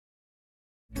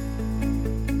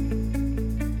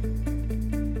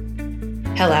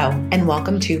Hello, and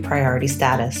welcome to Priority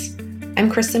Status.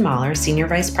 I'm Kristin Moller, Senior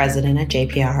Vice President at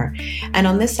JPR, and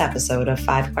on this episode of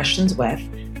 5 Questions With,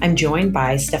 I'm joined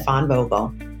by Stephane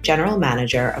Vogel, General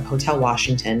Manager of Hotel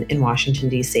Washington in Washington,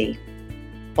 D.C.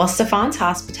 While Stephane's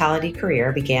hospitality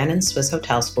career began in Swiss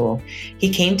Hotel School,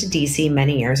 he came to D.C.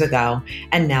 many years ago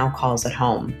and now calls it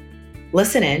home.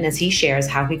 Listen in as he shares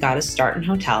how he got his start in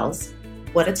hotels,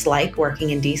 what it's like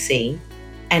working in D.C.,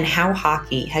 and how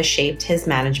hockey has shaped his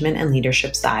management and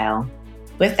leadership style.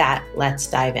 With that, let's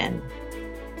dive in.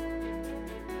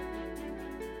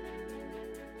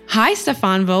 Hi,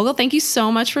 Stephane Vogel. Thank you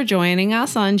so much for joining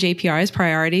us on JPR's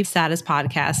Priority Status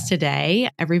podcast today.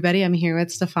 Everybody, I'm here with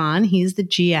Stephane. He's the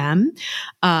GM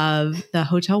of the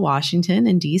Hotel Washington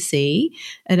in DC,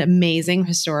 an amazing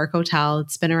historic hotel.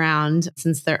 It's been around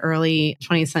since the early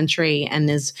 20th century and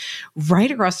is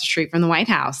right across the street from the White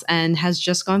House and has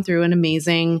just gone through an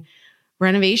amazing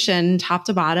renovation, top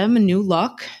to bottom, a new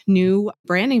look, new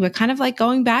branding, but kind of like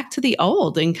going back to the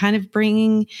old and kind of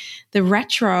bringing the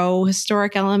retro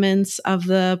historic elements of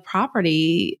the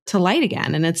property to light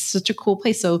again. And it's such a cool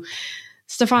place. So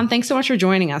Stephane, thanks so much for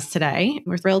joining us today.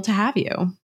 We're thrilled to have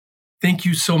you. Thank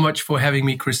you so much for having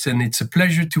me, Kristin. It's a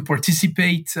pleasure to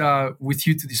participate with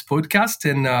you to this podcast,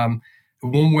 and a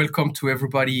warm welcome to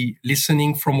everybody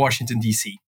listening from Washington,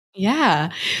 D.C.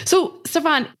 Yeah. So,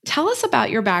 Stephane, tell us about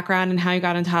your background and how you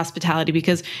got into hospitality,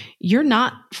 because you're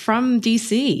not from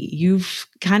DC. You've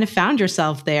kind of found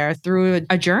yourself there through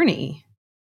a journey.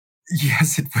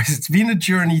 Yes, it was. It's been a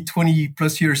journey, 20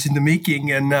 plus years in the making.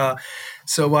 And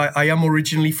so I am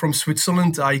originally from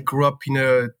Switzerland. I grew up in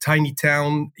a tiny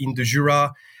town in the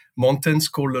Jura Mountains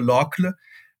called Locle.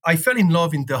 I fell in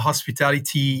love in the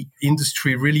hospitality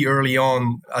industry really early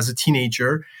on as a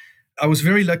teenager. I was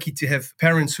very lucky to have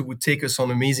parents who would take us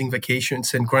on amazing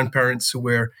vacations and grandparents who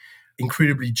were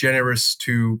incredibly generous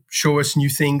to show us new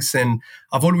things. And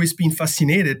I've always been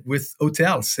fascinated with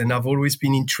hotels, and I've always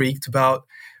been intrigued about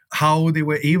how they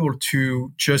were able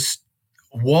to just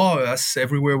wow us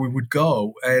everywhere we would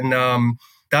go. And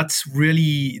that's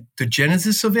really the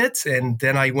genesis of it. And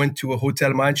then I went to a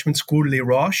hotel management school, Les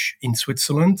Roches, in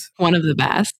Switzerland. One of the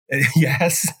best.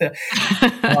 Yes.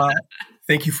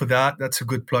 Thank you for that. That's a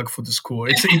good plug for the school.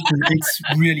 It's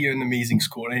really an amazing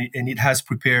school, and it has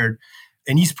prepared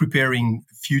and is preparing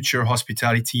future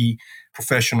hospitality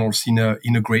professionals in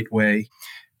a great way.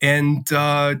 And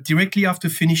directly after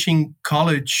finishing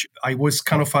college, I was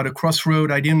kind of at a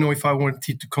crossroad. I didn't know if I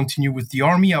wanted to continue with the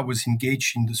Army. I was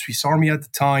engaged in the Swiss Army at the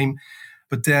time.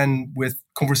 But then with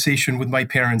conversation with my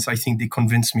parents, I think they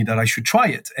convinced me that I should try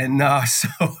it. And so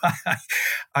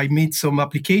I made some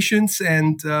applications,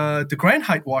 and the Grand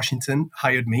Hyatt Washington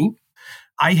hired me.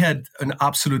 I had an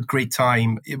absolute great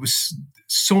time. It was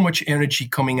so much energy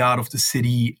coming out of the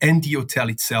city and the hotel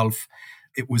itself.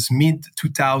 It was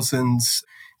mid-2000s.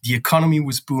 The economy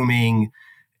was booming,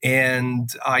 and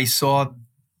I saw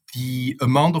the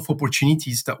amount of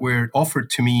opportunities that were offered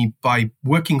to me by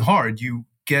working hard. You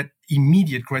get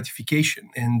immediate gratification.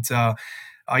 And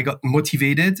I got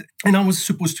motivated, and I was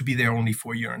supposed to be there only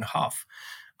for a year and a half.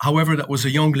 However, that was a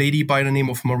young lady by the name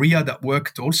of Maria that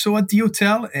worked also at the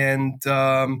hotel. And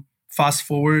fast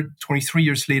forward 23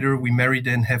 years later, we married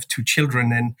and have 2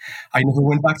 children, and I never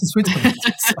went back to Switzerland.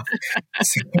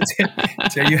 so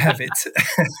there you have it.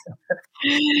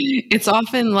 It's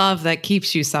often love that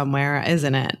keeps you somewhere,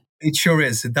 isn't it? It sure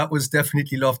is. That was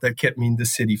definitely love that kept me in the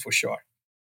city for sure.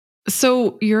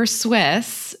 So you're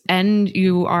Swiss and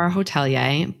you are a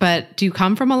hotelier, but do you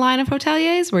come from a line of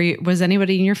hoteliers? Was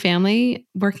anybody in your family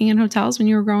working in hotels when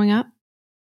you were growing up?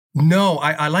 No,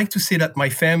 I like to say that my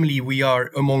family, we are,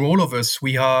 among all of us,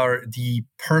 we are the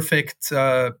perfect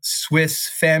Swiss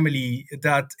family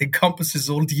that encompasses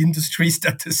all the industries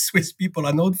that the Swiss people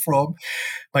are known from.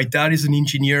 My dad is an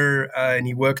engineer, and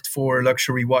he worked for a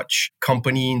luxury watch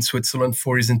company in Switzerland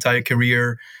for his entire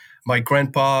career. My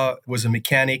grandpa was a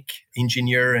mechanic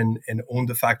engineer and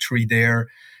owned a factory there.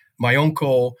 My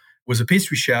uncle was a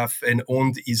pastry chef and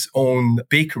owned his own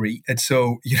bakery. And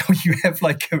so, you have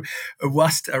like a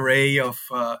vast array of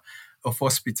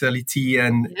hospitality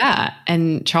and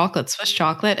chocolate, Swiss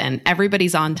chocolate, and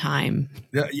everybody's on time.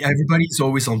 Yeah, everybody's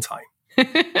always on time,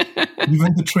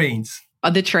 even the trains.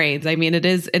 The trains. I mean, it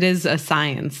is a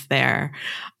science there.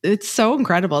 It's so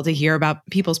incredible to hear about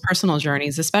people's personal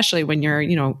journeys, especially when you're,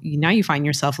 now you find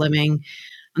yourself living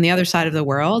on the other side of the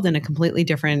world in a completely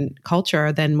different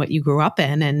culture than what you grew up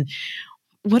in. And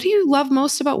what do you love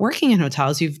most about working in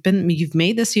hotels? You've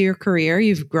made this your career.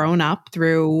 You've grown up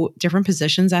through different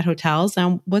positions at hotels.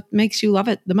 Now, what makes you love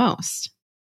it the most?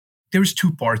 There's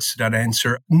 2 parts to that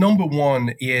answer. Number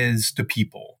one is the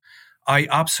people. I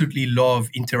absolutely love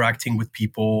interacting with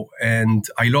people, and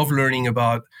I love learning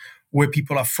about where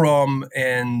people are from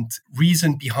and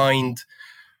reason behind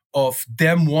of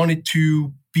them wanted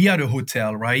to be at a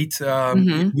hotel, right?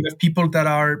 Mm-hmm. We have people that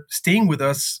are staying with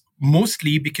us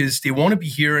mostly because they want to be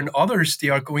here, and others, they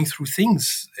are going through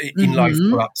things in life,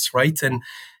 Mm-hmm. perhaps, right? And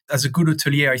as a good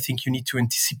hotelier, I think you need to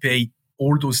anticipate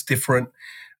all those different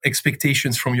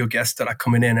expectations from your guests that are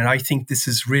coming in. And I think this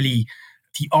is really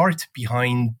the art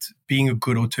behind being a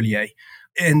good hotelier.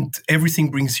 And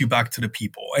everything brings you back to the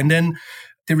people. And then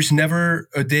there is never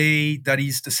a day that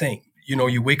is the same. You know,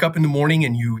 you wake up in the morning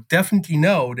and you definitely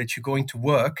know that you're going to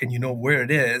work and you know where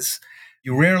it is.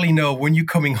 You rarely know when you're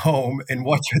coming home and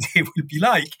what your day will be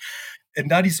like.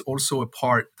 And that is also a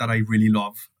part that I really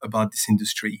love about this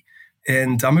industry.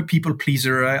 And I'm a people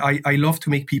pleaser. I love to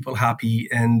make people happy.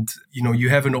 And, you know, you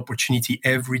have an opportunity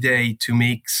every day to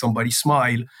make somebody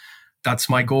smile. That's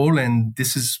my goal. And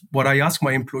this is what I ask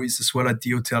my employees as well at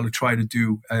the hotel to try to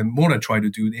do, more than try to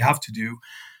do, they have to do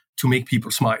to make people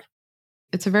smile.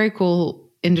 It's a very cool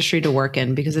industry to work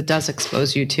in because it does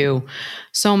expose you to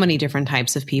so many different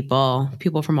types of people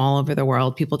from all over the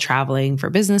world, people traveling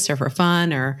for business or for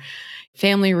fun or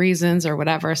family reasons or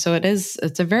whatever. So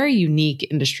it's a very unique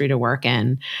industry to work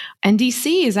in. And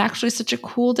DC is actually such a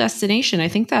cool destination. I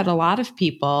think that a lot of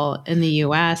people in the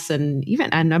US and even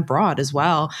and abroad as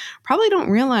well probably don't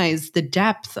realize the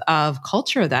depth of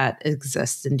culture that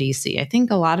exists in DC. I think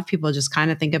a lot of people just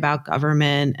kind of think about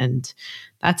government and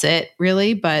that's it,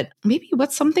 really. But maybe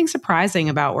what's something surprising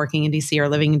about working in DC or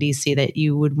living in DC that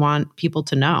you would want people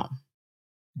to know?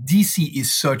 DC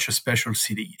is such a special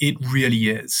city. It really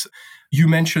is. You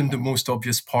mentioned the most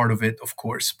obvious part of it, of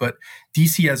course, but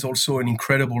DC has also an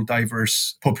incredible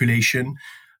diverse population,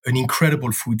 an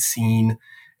incredible food scene,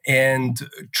 and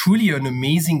truly an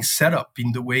amazing setup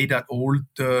in the way that all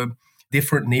the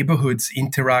different neighborhoods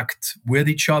interact with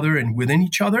each other and within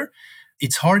each other.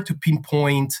 It's hard to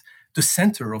pinpoint the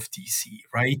center of DC,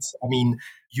 right? I mean,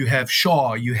 you have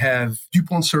Shaw, you have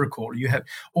DuPont Circle, you have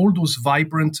all those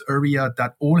vibrant areas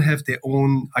that all have their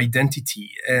own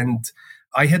identity. And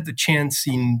I had the chance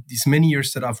in these many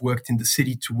years that I've worked in the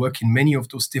city to work in many of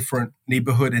those different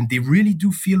neighborhoods, and they really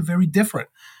do feel very different.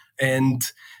 And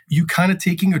you kind of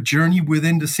taking a journey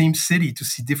within the same city to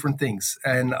see different things.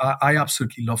 And I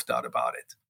absolutely love that about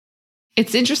it.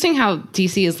 It's interesting how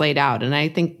DC is laid out. And I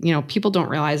think, people don't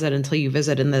realize that until you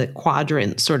visit in the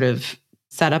quadrant sort of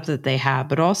setup that they have,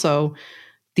 but also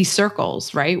these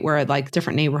circles, right? Where like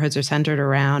different neighborhoods are centered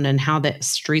around and how the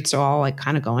streets are all like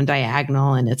kind of going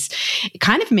diagonal. And it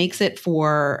kind of makes it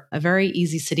for a very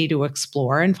easy city to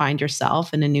explore and find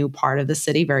yourself in a new part of the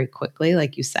city very quickly.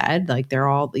 Like you said, like there are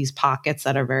all these pockets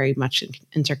that are very much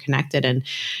interconnected. And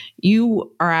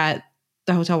you are at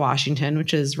the Hotel Washington,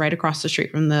 which is right across the street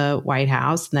from the White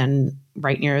House, and then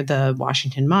right near the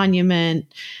Washington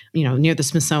Monument, near the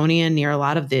Smithsonian, near a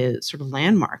lot of the sort of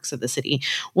landmarks of the city.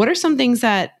 What are some things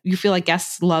that you feel like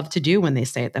guests love to do when they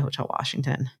stay at the Hotel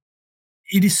Washington?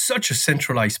 It is such a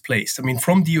centralized place. I mean,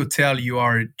 from the hotel, you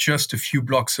are just a few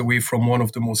blocks away from one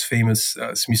of the most famous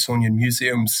Smithsonian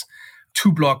museums,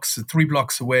 3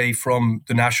 blocks away from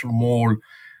the National Mall,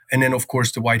 and then, of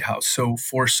course, the White House. So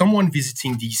for someone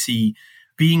visiting DC,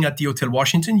 being at the Hotel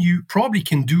Washington, you probably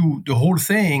can do the whole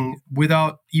thing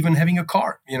without even having a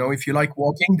car. If you like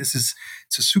walking, it's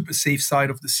a super safe side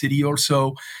of the city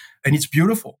also. And it's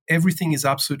beautiful. Everything is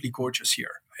absolutely gorgeous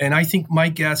here. And I think my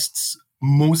guests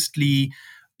mostly,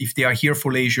 if they are here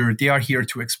for leisure, they are here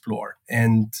to explore.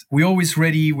 And we're always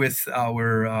ready with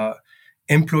our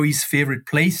employees' favorite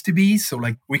place to be. So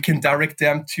like we can direct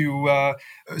them to a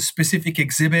specific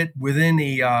exhibit within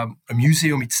a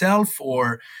museum itself,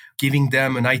 or giving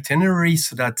them an itinerary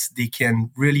so that they can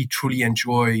really, truly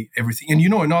enjoy everything. And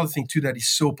another thing too that is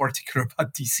so particular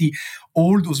about DC,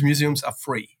 all those museums are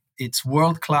free. It's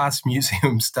world-class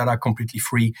museums that are completely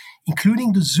free,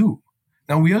 including the zoo.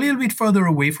 Now, we're a little bit further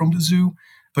away from the zoo,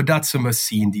 but that's a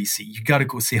must-see in DC. You got to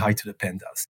go say hi to the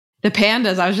pandas. The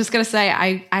pandas, I was just going to say,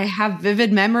 I have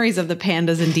vivid memories of the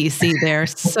pandas in DC. They're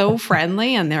so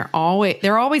friendly and they're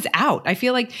always out. I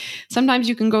feel like sometimes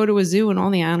you can go to a zoo and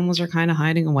all the animals are kind of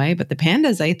hiding away. But the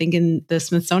pandas, I think in the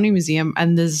Smithsonian Museum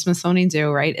and the Smithsonian Zoo,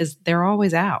 right, they're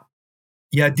always out.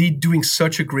 Yeah, they're doing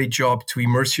such a great job to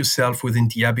immerse yourself within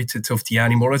the habitat of the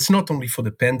animal. It's not only for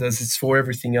the pandas, it's for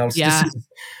everything else. Yeah.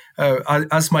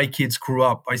 As my kids grew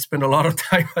up, I spent a lot of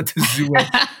time at the zoo.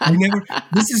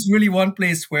 This is really one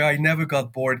place where I never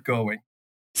got bored going.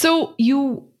 So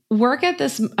you work at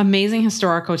this amazing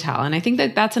historic hotel. And I think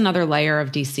that that's another layer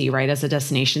of DC, right? As a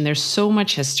destination, there's so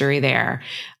much history there.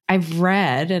 I've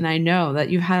read and I know that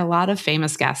you've had a lot of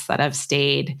famous guests that have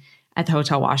stayed at the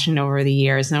Hotel Washington over the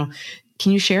years. Now,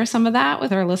 can you share some of that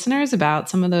with our listeners about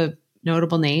some of the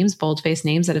notable names, bold-faced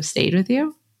names that have stayed with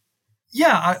you?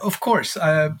 Yeah, of course.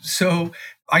 So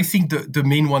I think the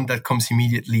main one that comes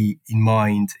immediately in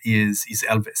mind is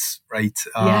Elvis, right?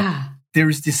 Yeah. There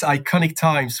is this iconic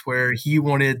times where he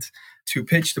wanted to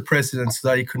pitch the president so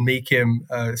that he could make him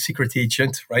a secret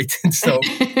agent, right? And so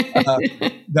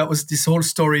that was this whole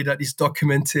story that is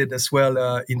documented as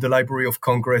well in the Library of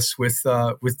Congress with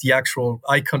the actual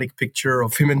iconic picture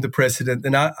of him and the president.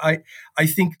 And I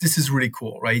think this is really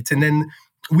cool, right? And then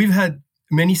we've had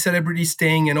many celebrities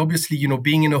staying, and obviously,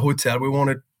 being in a hotel, we want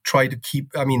to try to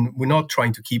keep, we're not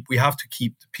trying to keep, we have to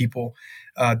keep the people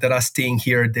that are staying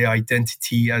here, their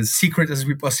identity as secret as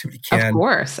we possibly can. Of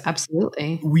course,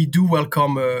 absolutely. We do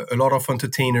welcome a lot of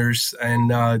entertainers,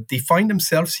 and they find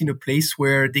themselves in a place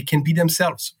where they can be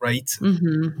themselves, right?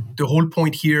 Mm-hmm. The whole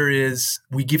point here is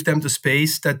we give them the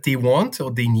space that they want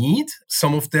or they need.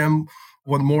 Some of them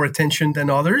want more attention than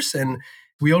others, and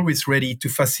we're always ready to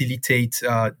facilitate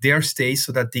their stay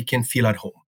so that they can feel at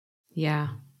home. Yeah.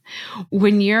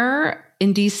 When you're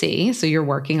in DC, so you're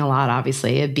working a lot,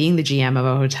 obviously, being the GM of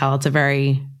a hotel, it's a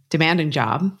very demanding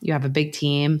job. You have a big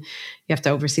team. You have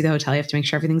to oversee the hotel. You have to make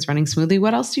sure everything's running smoothly.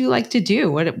 What else do you like to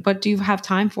do? What do you have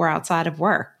time for outside of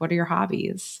work? What are your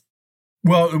hobbies?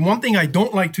 Well, one thing I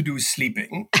don't like to do is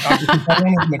sleeping. Because I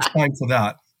don't have much time for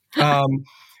that.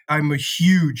 I'm a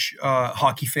huge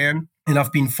hockey fan, and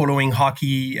I've been following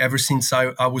hockey ever since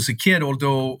I was a kid,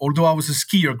 although I was a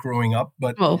skier growing up.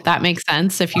 But well, that makes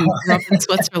sense. If you grew up in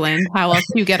Switzerland, how else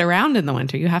do you get around in the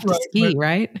winter? You have to ski,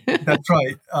 right? That's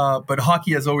right. But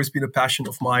hockey has always been a passion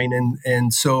of mine.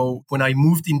 And so when I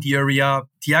moved in the area,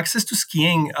 the access to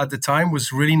skiing at the time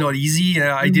was really not easy.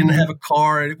 I didn't have a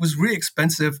car. It was really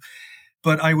expensive.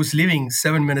 But I was living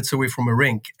 7 minutes away from a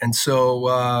rink. And so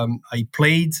I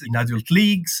played in adult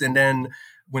leagues. And then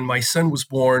when my son was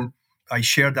born, I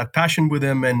shared that passion with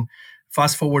him. And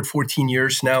fast forward 14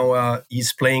 years now,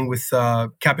 he's playing with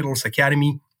Capitals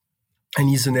Academy. And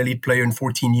he's an elite player in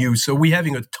 14U. So we're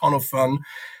having a ton of fun.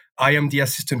 I am the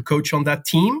assistant coach on that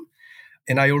team.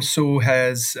 And I also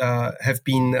have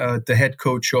been the head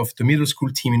coach of the middle school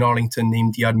team in Arlington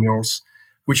named the Admirals,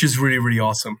 which is really, really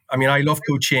awesome. I love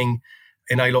coaching.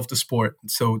 And I love the sport.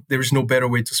 So there is no better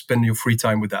way to spend your free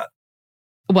time with that.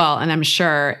 Well, and I'm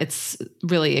sure it's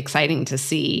really exciting to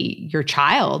see your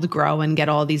child grow and get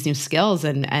all these new skills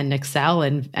and excel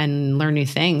and learn new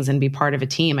things and be part of a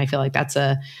team. I feel like that's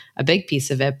a big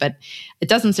piece of it. But it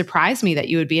doesn't surprise me that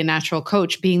you would be a natural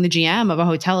coach. Being the GM of a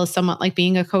hotel is somewhat like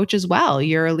being a coach as well.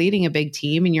 You're leading a big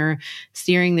team and you're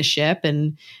steering the ship.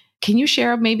 And can you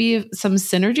share maybe some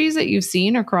synergies that you've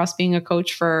seen across being a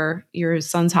coach for your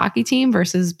son's hockey team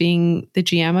versus being the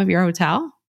GM of your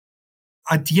hotel?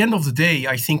 At the end of the day,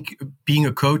 I think being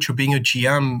a coach or being a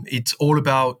GM, it's all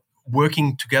about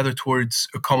working together towards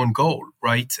a common goal,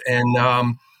 right?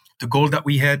 And the goal that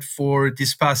we had for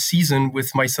this past season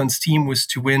with my son's team was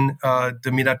to win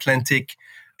the Mid-Atlantic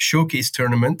Showcase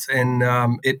tournament. And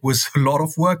it was a lot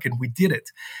of work, and we did it.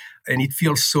 And it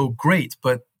feels so great,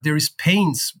 but there is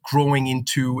pains growing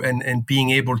into and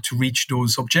being able to reach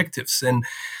those objectives. And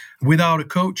without a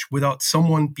coach, without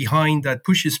someone behind that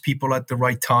pushes people at the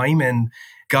right time and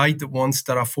guide the ones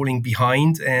that are falling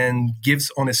behind and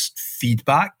gives honest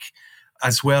feedback,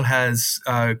 as well as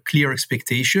clear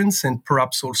expectations and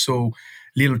perhaps also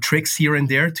little tricks here and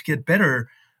there to get better,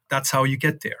 that's how you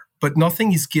get there. But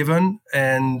nothing is given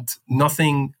and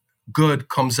nothing good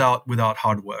comes out without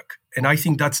hard work. And I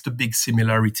think that's the big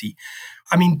similarity.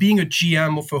 Being a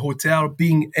GM of a hotel,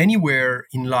 being anywhere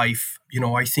in life,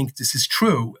 I think this is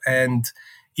true. And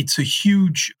it's a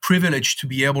huge privilege to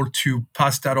be able to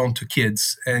pass that on to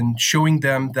kids and showing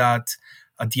them that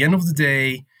at the end of the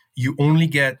day, you only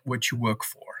get what you work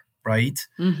for, right?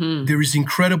 Mm-hmm. There is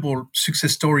incredible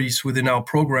success stories within our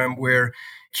program where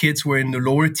kids were in the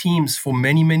lower teams for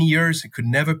many, many years. They could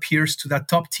never pierce to that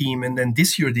top team. And then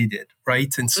this year they did,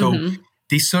 right? And so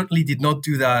they certainly did not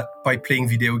do that by playing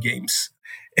video games.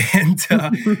 And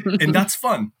that's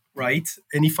fun, right?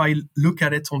 And if I look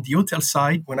at it on the hotel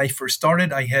side, when I first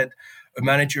started, I had a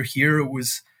manager here who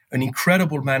was an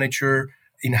incredible manager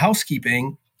in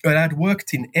housekeeping, but had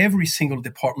worked in every single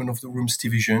department of the rooms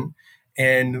division.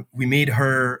 And we made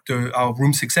her our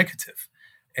rooms executive.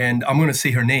 And I'm going to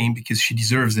say her name because she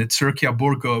deserves it. Serkia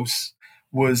Burgos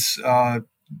was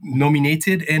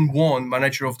nominated and won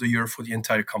Manager of the Year for the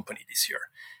entire company this year.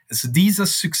 So these are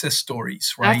success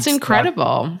stories, right? That's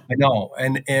incredible. I know.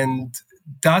 And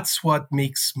that's what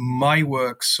makes my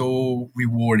work so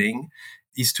rewarding,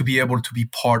 is to be able to be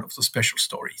part of the special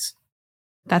stories.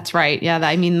 That's right. Yeah.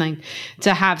 I mean, like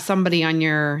to have somebody on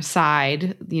your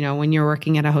side, when you're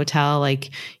working at a hotel,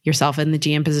 like yourself in the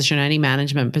GM position, any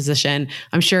management position,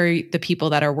 I'm sure the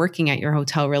people that are working at your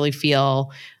hotel really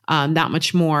feel that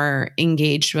much more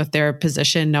engaged with their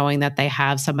position, knowing that they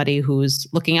have somebody who's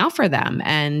looking out for them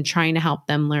and trying to help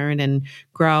them learn and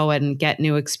grow and get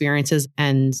new experiences.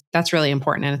 And that's really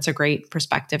important. And it's a great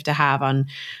perspective to have on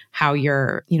how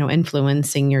you're,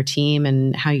 influencing your team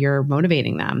and how you're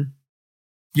motivating them.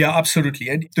 Yeah, absolutely.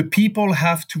 And the people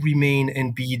have to remain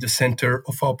and be the center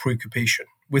of our preoccupation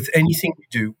with anything we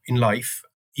do in life.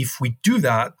 If we do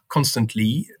that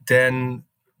constantly, then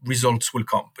results will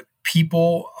come. But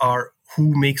people are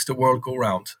who makes the world go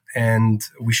round, and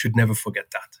we should never forget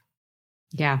that.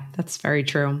 Yeah, that's very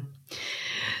true.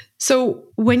 So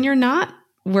when you're not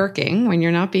working, when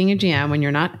you're not being a GM, when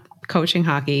you're not coaching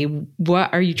hockey,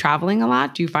 what are you traveling a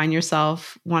lot? Do you find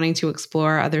yourself wanting to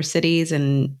explore other cities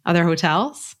and other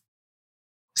hotels?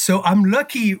 So I'm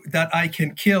lucky that I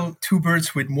can kill two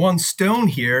birds with one stone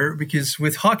here, because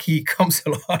with hockey comes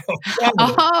a lot of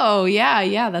travel. Oh,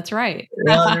 yeah, that's right.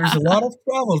 Yeah, there's a lot of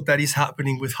travel that is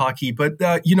happening with hockey. But,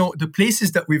 the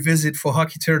places that we visit for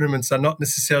hockey tournaments are not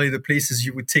necessarily the places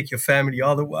you would take your family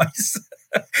otherwise.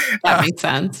 That makes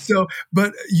sense.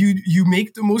 But you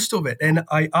make the most of it. And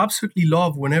I absolutely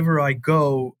love whenever I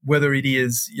go, whether it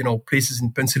is, places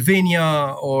in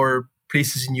Pennsylvania or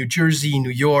places in New Jersey, New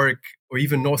York, or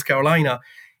even North Carolina,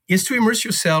 is to immerse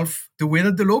yourself the way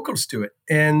that the locals do it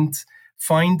and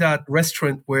find that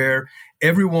restaurant where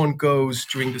everyone goes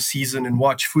during the season and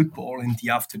watch football in the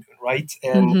afternoon, right?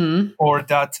 And or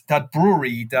that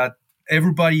brewery that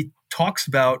everybody talks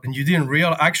about, and you didn't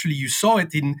realize, actually you saw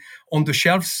it on the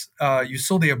shelves, you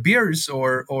saw their beers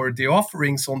or their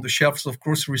offerings on the shelves of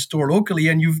grocery store locally,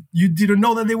 and you didn't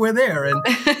know that they were there.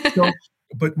 And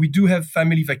but we do have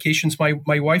family vacations.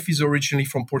 My wife is originally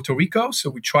from Puerto Rico, so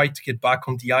we try to get back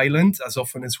on the island as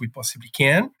often as we possibly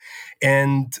can.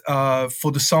 And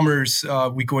for the summers,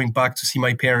 we're going back to see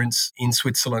my parents in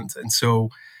Switzerland. And so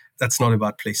that's not a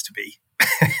bad place to be.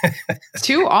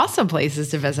 Two awesome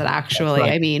places to visit, actually.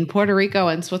 Right. I mean, Puerto Rico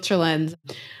and Switzerland.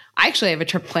 I actually have a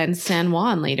trip planned to San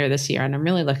Juan later this year, and I'm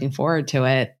really looking forward to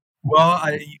it. Well,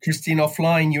 Kristin,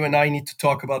 offline, you and I need to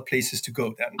talk about places to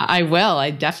go then. I will. I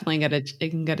definitely got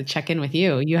to check in with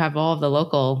you. You have all of the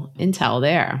local intel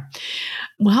there.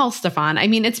 Well, Stephane, I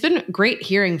mean, it's been great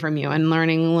hearing from you and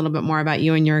learning a little bit more about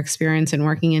you and your experience in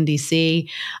working in DC.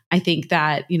 I think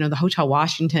that, the Hotel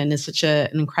Washington is such an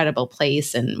incredible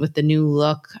place, and with the new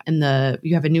look and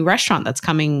you have a new restaurant that's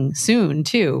coming soon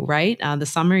too, right? The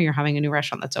summer, you're having a new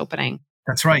restaurant that's opening.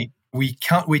 That's right. We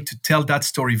can't wait to tell that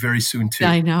story very soon, too.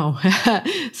 I know.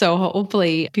 So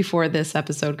hopefully before this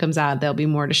episode comes out, there'll be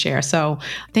more to share. So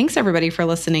thanks, everybody, for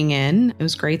listening in. It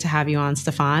was great to have you on,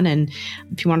 Stephane. And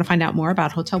if you want to find out more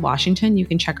about Hotel Washington, you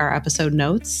can check our episode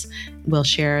notes. We'll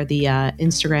share the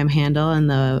Instagram handle and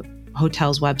the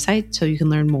hotel's website so you can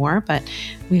learn more. But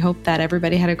we hope that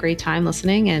everybody had a great time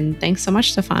listening. And thanks so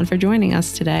much, Stephane, for joining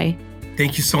us today.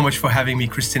 Thank you so much for having me,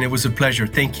 Kristin. It was a pleasure.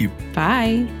 Thank you.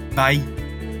 Bye. Bye.